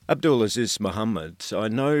Abdul Aziz Muhammad, I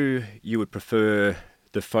know you would prefer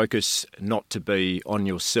the focus not to be on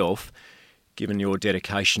yourself, given your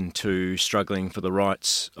dedication to struggling for the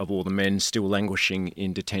rights of all the men still languishing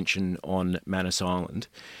in detention on Manus Island.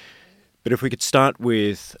 But if we could start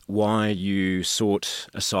with why you sought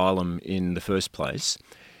asylum in the first place.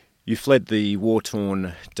 You fled the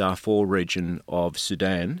war-torn Darfur region of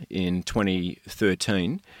Sudan in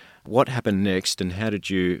 2013. What happened next, and how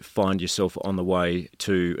did you find yourself on the way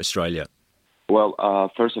to Australia? Well,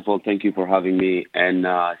 first of all, thank you for having me. And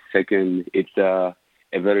second, it's a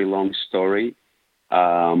very long story.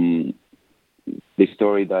 The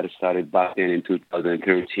story that started back then in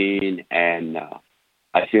 2013, and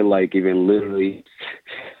I feel like even literally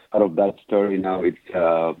out of that story now,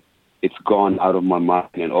 it's gone out of my mind,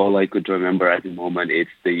 and all I could remember at the moment is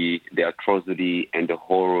the atrocity and the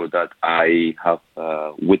horror that I have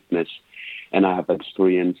witnessed and I have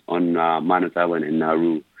experienced on Manus Island in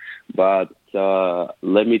Nauru. But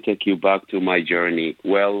let me take you back to my journey.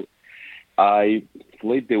 Well, I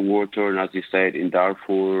fled the war torn, as you said, in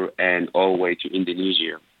Darfur and all the way to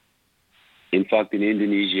Indonesia. In fact, in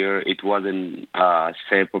Indonesia, it wasn't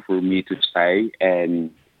safer for me to stay, and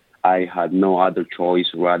I had no other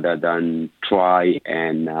choice rather than try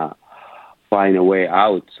and find a way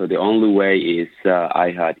out. So the only way is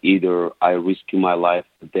I had either I risk my life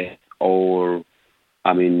to death or,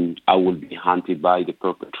 I would be hunted by the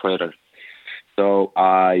perpetrator. So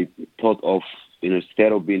I thought of,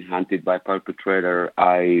 instead of being hunted by perpetrator,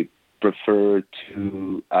 I prefer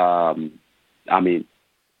to, to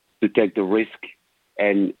take the risk.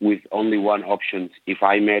 And with only one option, if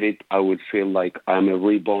I made it, I would feel like I'm a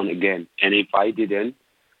reborn again. And if I didn't,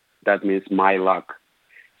 that means my luck.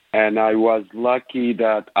 And I was lucky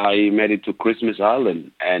that I made it to Christmas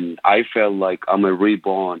Island, and I felt like I'm a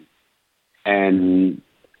reborn. And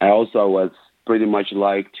I also was pretty much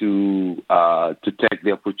like to take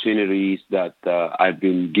the opportunities that I've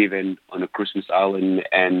been given on a Christmas Island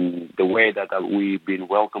and the way that we've been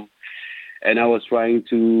welcomed. And I was trying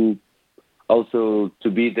to also to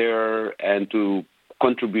be there and to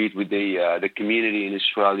contribute with the community in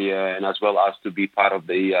Australia, and as well as to be part of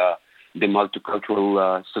the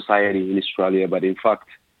multicultural society in Australia. But in fact,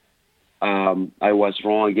 I was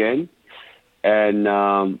wrong again. And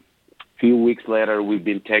a few weeks later, we've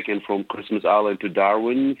been taken from Christmas Island to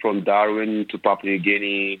Darwin, from Darwin to Papua New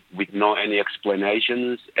Guinea with no any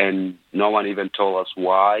explanations, and no one even told us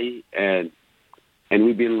why. And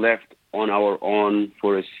we've been left on our own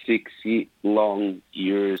for 6 long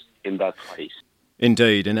years in that place.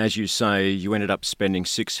 Indeed, and as you say, you ended up spending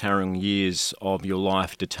 6 harrowing years of your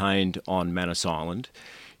life detained on Manus Island.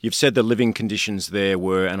 You've said the living conditions there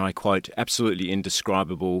were, and I quote, absolutely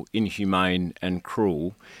indescribable, inhumane and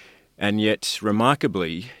cruel. And yet,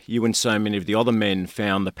 remarkably, you and so many of the other men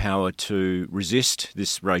found the power to resist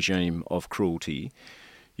this regime of cruelty.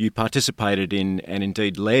 You participated in and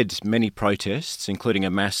indeed led many protests, including a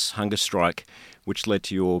mass hunger strike, which led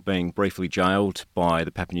to your being briefly jailed by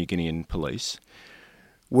the Papua New Guinean police.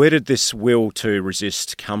 Where did this will to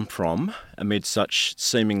resist come from amid such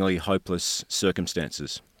seemingly hopeless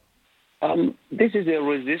circumstances? This is a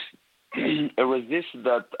resist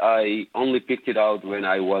that I only picked it out when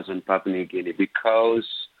I was in Papua New Guinea, because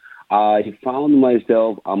I found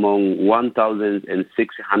myself among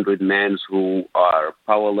 1,600 men who are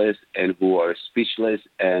powerless and who are speechless,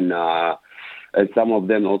 and some of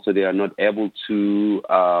them also they are not able to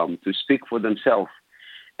speak for themselves.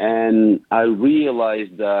 And I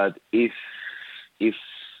realized that if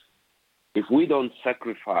we don't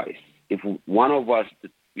sacrifice, if one of us,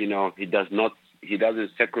 he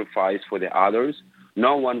doesn't sacrifice for the others,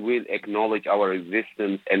 no one will acknowledge our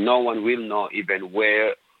existence, and no one will know even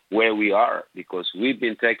where we are, because we've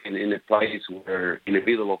been taken in a place where in the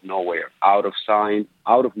middle of nowhere, out of sight,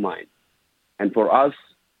 out of mind. And for us,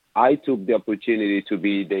 I took the opportunity to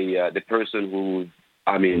be the person who,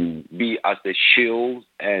 be as the shield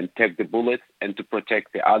and take the bullets and to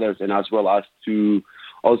protect the others, and as well as to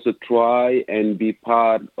also try and be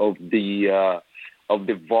part of the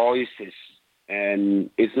voices. And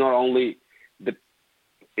it's not only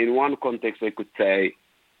in one context, I could say,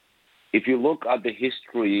 if you look at the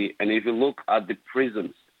history and if you look at the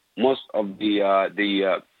prisons, most of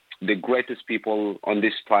the greatest people on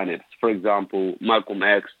this planet, for example, Malcolm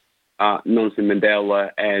X, Nelson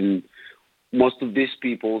Mandela, and most of these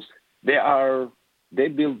peoples, they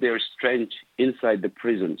build their strength inside the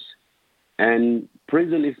prisons. And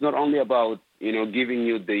prison is not only about giving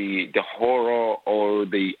you the horror or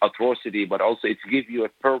the atrocity, but also it gives you a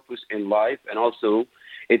purpose in life, and also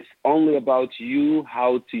it's only about you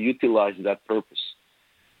how to utilize that purpose.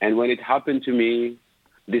 And when it happened to me,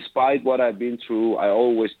 Despite what I've been through, I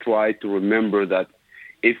always try to remember that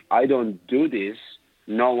if I don't do this,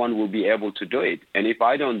 no one will be able to do it. And if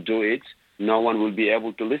I don't do it, no one will be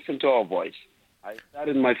able to listen to our voice. I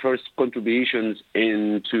started my first contributions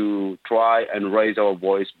in to try and raise our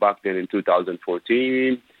voice back then in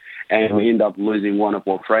 2014, and we ended up losing one of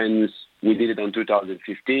our friends. We did it in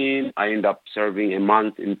 2015. I ended up serving a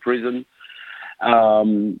month in prison.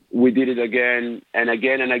 We did it again and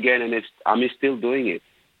again and again, and I'm still doing it.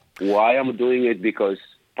 Why I'm doing it? Because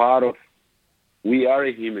we are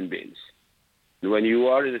human beings. When you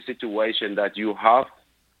are in a situation that you have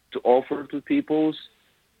to offer to people,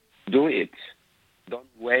 do it. Don't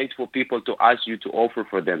wait for people to ask you to offer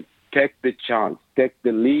for them. Take the chance, take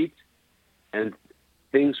the lead, and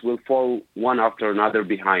things will fall one after another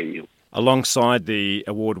behind you. Alongside the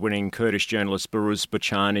award-winning Kurdish journalist Behrouz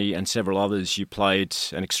Boochani and several others, you played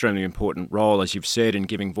an extremely important role, as you've said, in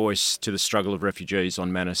giving voice to the struggle of refugees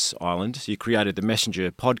on Manus Island. You created the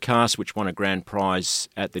Messenger podcast, which won a grand prize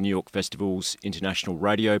at the New York Festival's International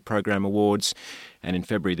Radio Program Awards. And in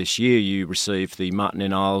February this year, you received the Martin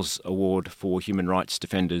N. Iles Award for Human Rights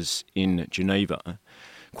Defenders in Geneva.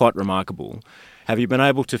 Quite remarkable. Have you been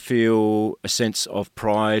able to feel a sense of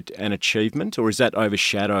pride and achievement, or is that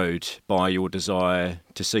overshadowed by your desire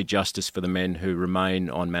to see justice for the men who remain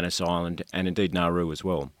on Manus Island and indeed Nauru as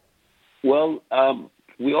well? Well,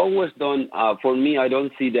 we always don't, for me, I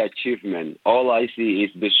don't see the achievement. All I see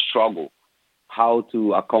is the struggle, how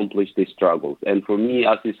to accomplish the struggles. And for me,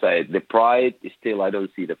 as you said, the pride is still, I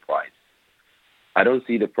don't see the pride. I don't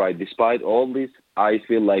see the pride. Despite all this, I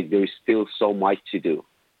feel like there is still so much to do.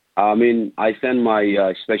 I mean, I send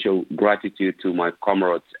my special gratitude to my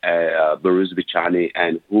comrades, Behrouz Boochani,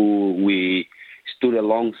 and who we stood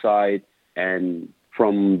alongside, and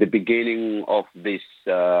from the beginning of this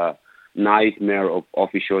nightmare of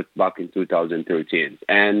Official back in 2013.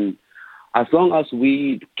 And as long as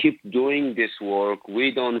we keep doing this work,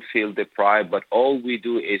 we don't feel the pride, but all we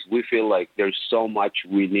do is we feel like there's so much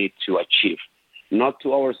we need to achieve, not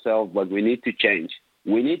to ourselves, but we need to change.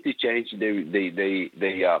 We need to change the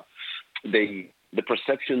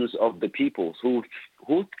perceptions of the people who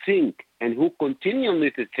think and who continually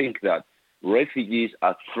to think that refugees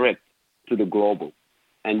are a threat to the global.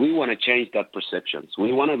 And we want to change that perception. So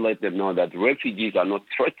we want to let them know that refugees are not a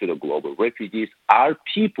threat to the global. Refugees are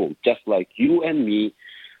people just like you and me.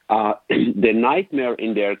 The nightmare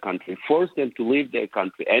in their country forced them to leave their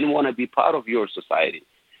country and want to be part of your society.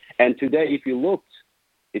 And today, if you looked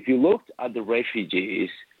at the refugees,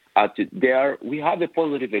 we have a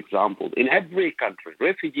positive example. In every country,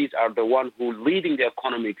 refugees are the one who leading the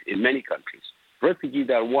economics in many countries. Refugees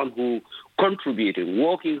are one who contributing,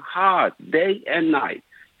 working hard day and night,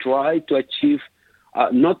 try to achieve,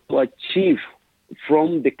 not to achieve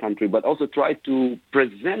from the country, but also try to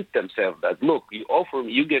present themselves that, look,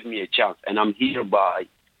 you gave me a chance, and I'm hereby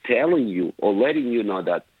telling you or letting you know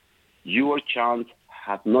that your chance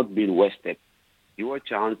has not been wasted. Your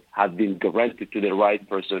chance has been granted to the right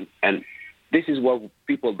person, and this is what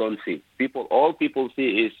people don't see. All people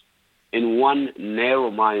see is in one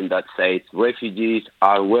narrow mind that says refugees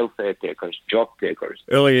are welfare takers, job takers.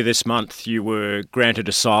 Earlier this month, you were granted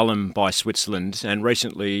asylum by Switzerland, and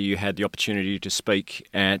recently you had the opportunity to speak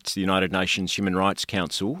at the United Nations Human Rights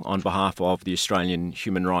Council on behalf of the Australian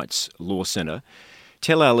Human Rights Law Centre.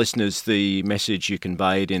 Tell our listeners the message you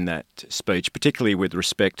conveyed in that speech, particularly with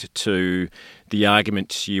respect to the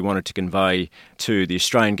argument you wanted to convey to the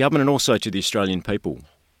Australian government and also to the Australian people.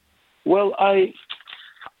 Well,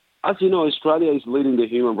 as you know, Australia is leading the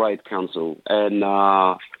Human Rights Council, and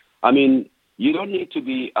you don't need to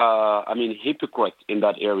be, hypocrite in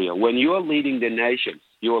that area. When you are leading the nations,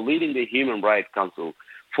 you are leading the Human Rights Council,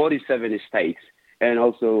 47 states, and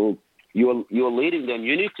also you're leading them.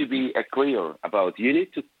 You need to be clear about. You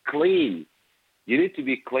need to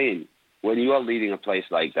be clean when you are leading a place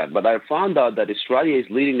like that. But I found out that Australia is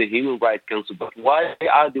leading the Human Rights Council. But why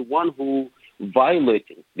are the one who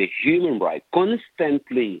violating the human rights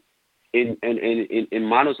constantly in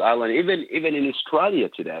Manus Island, even in Australia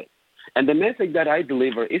today? And the message that I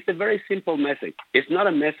deliver is a very simple message. It's not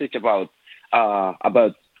a message about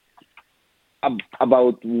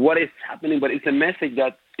what is happening, but it's a message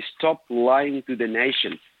that stop lying to the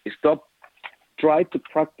nations. Try to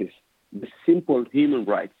practice the simple human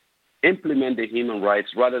rights. Implement the human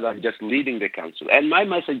rights rather than just leading the council. And my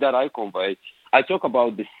message that I convey, I talk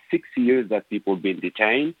about the 6 years that people have been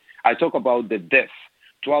detained. I talk about the death.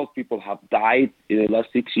 12 people have died in the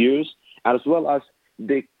last 6 years, as well as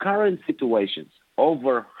the current situations.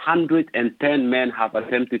 Over 110 men have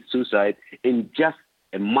attempted suicide in just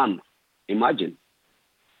a month. Imagine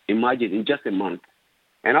in just a month.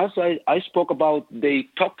 And also, I spoke about the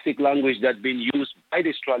toxic language that's been used by the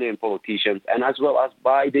Australian politicians and as well as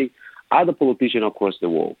by the other politicians across the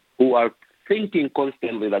world who are thinking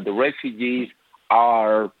constantly that the refugees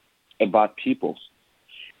are a bad people.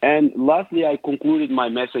 And lastly, I concluded my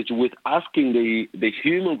message with asking the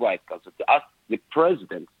Human Rights Council, to ask the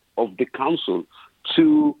president of the council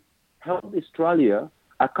to hold Australia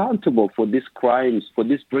accountable for these crimes, for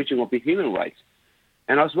this breaching of the human rights,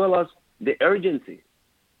 and as well as the urgent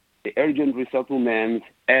resettlement.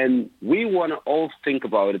 And we want to all think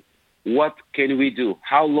about it. What can we do?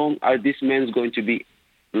 How long are these men going to be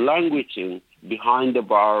languishing behind the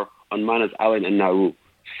bar on Manus Island and Nauru?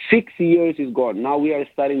 6 years is gone. Now we are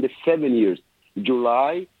starting the 7 years.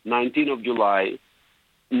 July, 19th of July,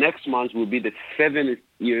 next month will be the 7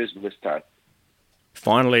 years will start.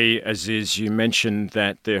 Finally, Aziz, you mentioned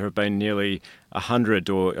that there have been nearly 100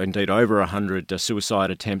 or indeed over 100 suicide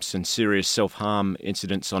attempts and serious self-harm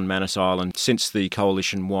incidents on Manus Island since the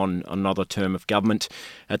coalition won another term of government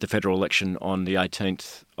at the federal election on the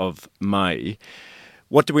 18th of May.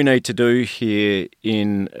 What do we need to do here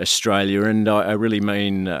in Australia, and I really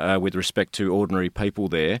mean with respect to ordinary people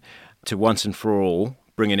there, to once and for all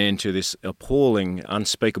bring an end to this appalling,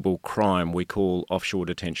 unspeakable crime we call offshore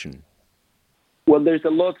detention? Well, there's a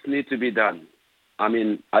lot need to be done. I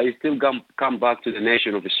mean, I still come back to the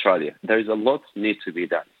nation of Australia. There is a lot need to be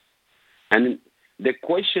done. And the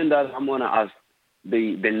question that I'm going to ask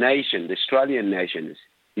the nation, the Australian nation, is,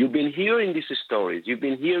 you've been hearing these stories. You've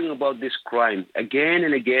been hearing about this crime again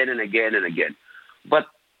and again and again and again. But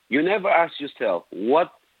you never ask yourself,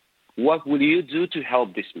 what will you do to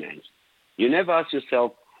help this man? You never ask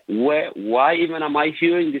yourself, why even am I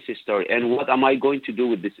hearing this story, and what am I going to do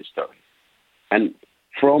with this story? And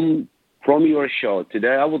from your show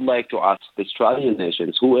today, I would like to ask the Australian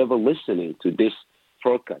nations, whoever listening to this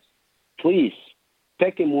forecast, please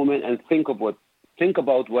take a moment and think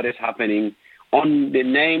about what is happening on the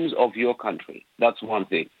names of your country. That's one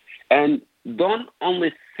thing. And don't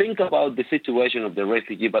only think about the situation of the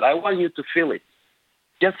refugee, but I want you to feel it.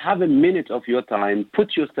 Just have a minute of your time,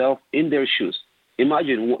 put yourself in their shoes.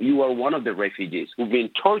 Imagine you are one of the refugees who've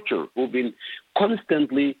been tortured, who've been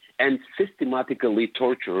constantly and systematically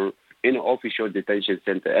tortured in an offshore detention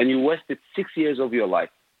center, and you wasted 6 years of your life.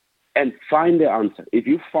 And find the answer. If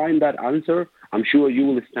you find that answer, I'm sure you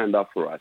will stand up for us.